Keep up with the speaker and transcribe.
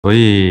所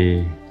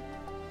以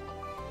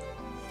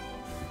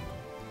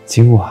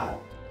今晚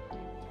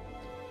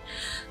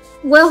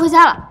我要回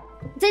家了，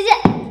再见。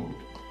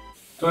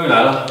终于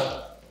来了，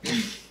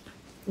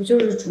不就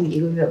是住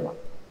1个月吗？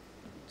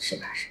谁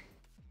怕谁？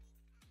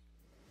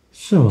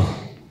是吗？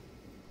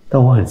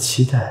但我很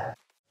期待。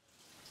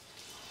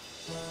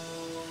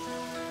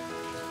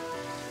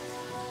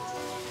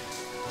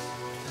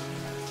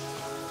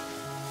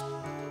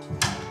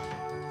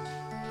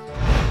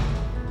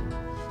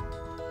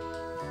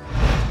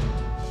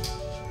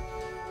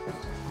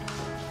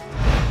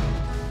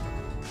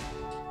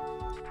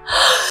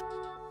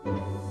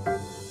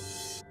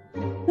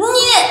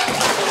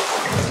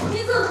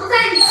你怎么不在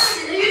你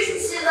自己的浴室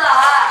洗澡啊？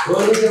我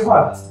那些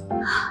话，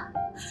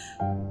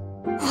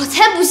我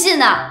才不信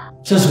呢！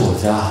这是我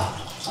家，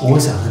我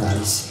想在哪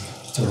里洗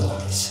就在哪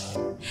里洗。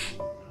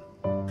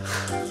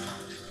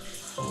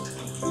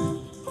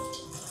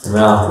怎么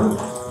样？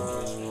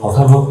好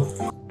看吗？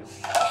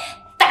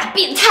大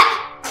变态！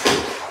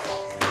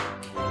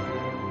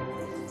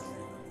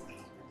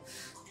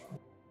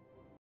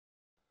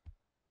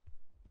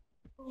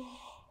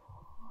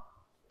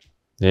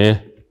你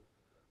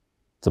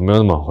怎么又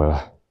那么晚回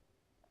来？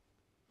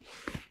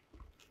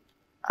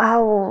啊，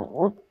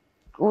我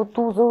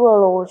肚子饿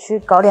了，我去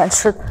搞点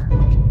吃的。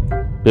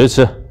别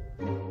吃，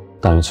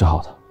大鱼吃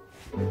好的。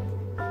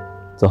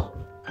走。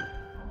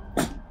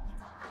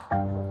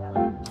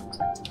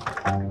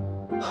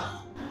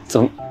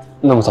怎么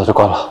那么早就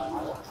关了？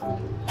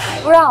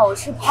不让我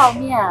吃泡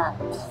面，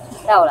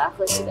带我来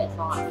喝西北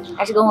风啊？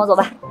还是跟我走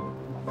吧。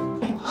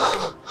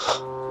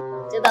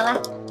久等了。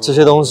这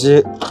些东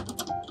西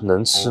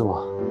能吃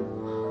吗？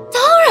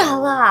当然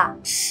了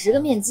，10个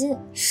面筋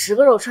，10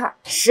个肉串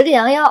，10个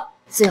羊腰，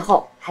最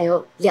后还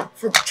有2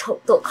份臭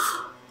豆腐。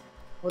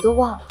我都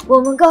忘了，我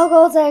们高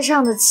高在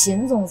上的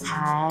秦总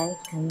裁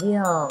肯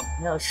定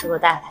没有吃过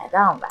大排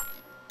档吧？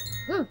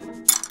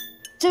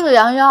这个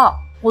羊腰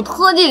我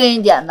特地给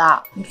你点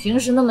的，你平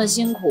时那么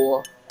辛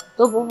苦，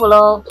多补补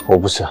喽。我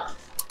不吃。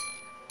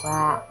乖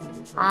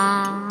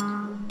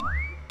啊。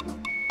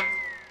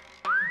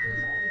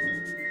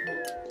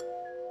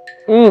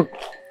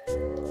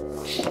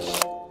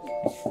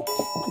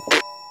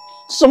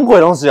什么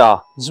鬼东西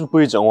啊！你是不是故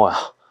意整我呀？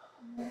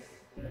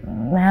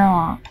没有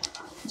啊。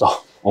走，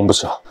我们不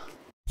吃了。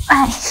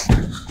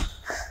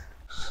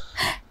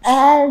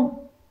哎，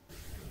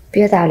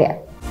别打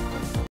脸。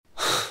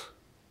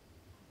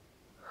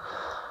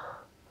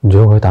你觉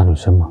得我会打女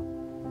生吗？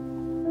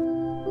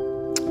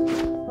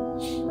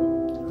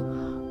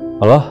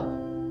好了，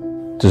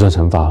这算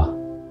惩罚了。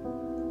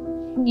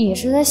你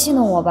是在戏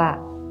弄我吧？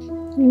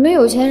你们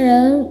有钱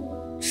人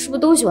是不是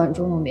都喜欢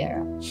捉弄别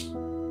人？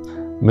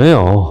没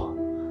有，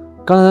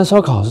刚才的烧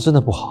烤是真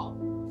的不好，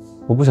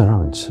我不想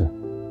让你吃。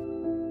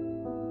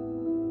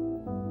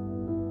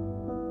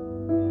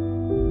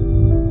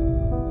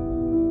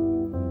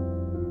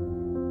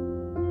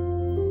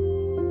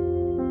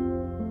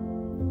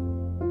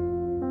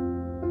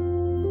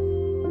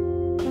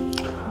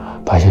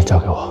把钱交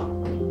给我，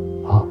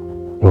啊，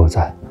有我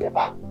在，别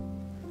怕。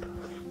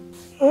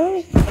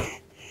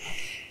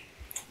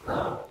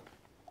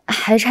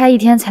还差1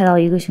天才到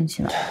1个星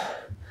期呢。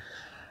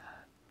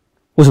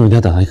为什么一定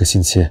要等到1个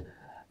星期？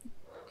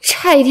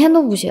差1天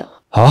都不行。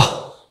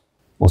好，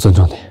我尊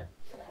重你。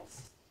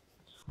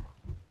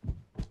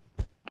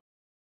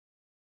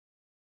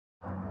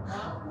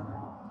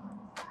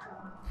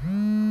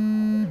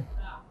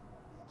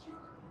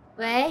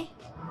喂，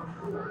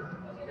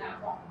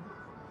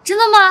真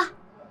的吗？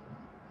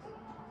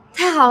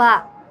太好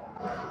了，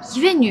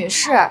一位女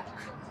士，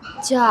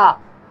叫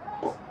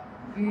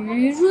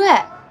于瑞。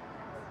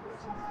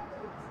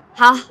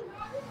好，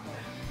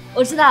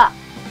我知道了。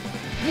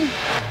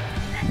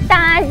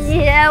大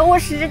姐，我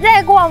实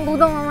在逛不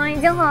动了，已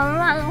经很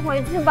晚了，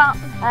回去吧。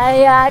哎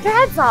呀，这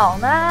还早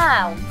呢，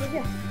我们继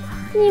续。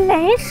你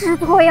没吃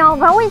错药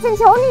吧？我以前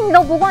求你，你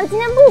都不逛，今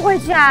天不回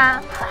去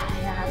啊？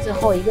哎呀，最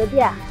后1个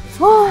店。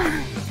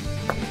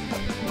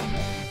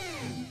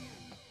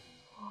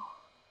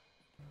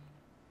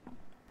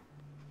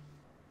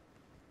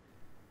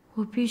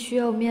我必须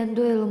要面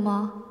对了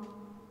吗？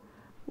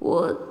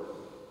我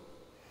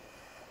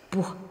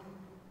不，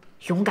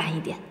勇敢一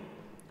点，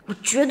我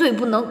绝对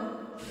不能。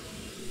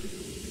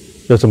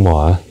要这么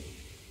晚？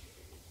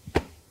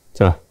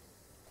进来。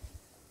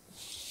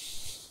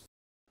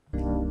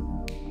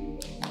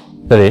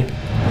这里。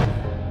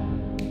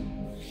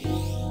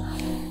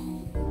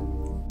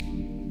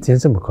今天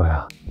这么乖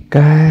啊？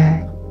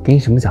该给你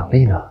什么奖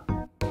励呢？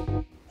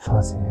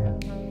放心，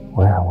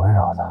我也很温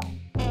柔的。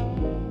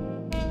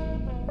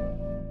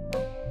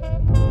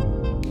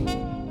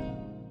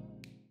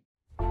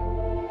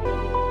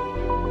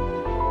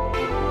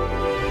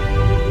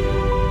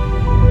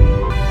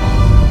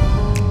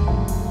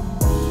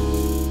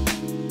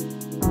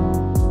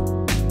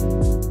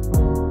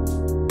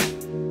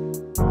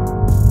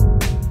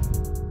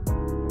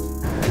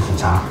警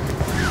察，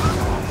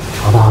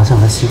搞得好像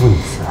在欺负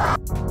你。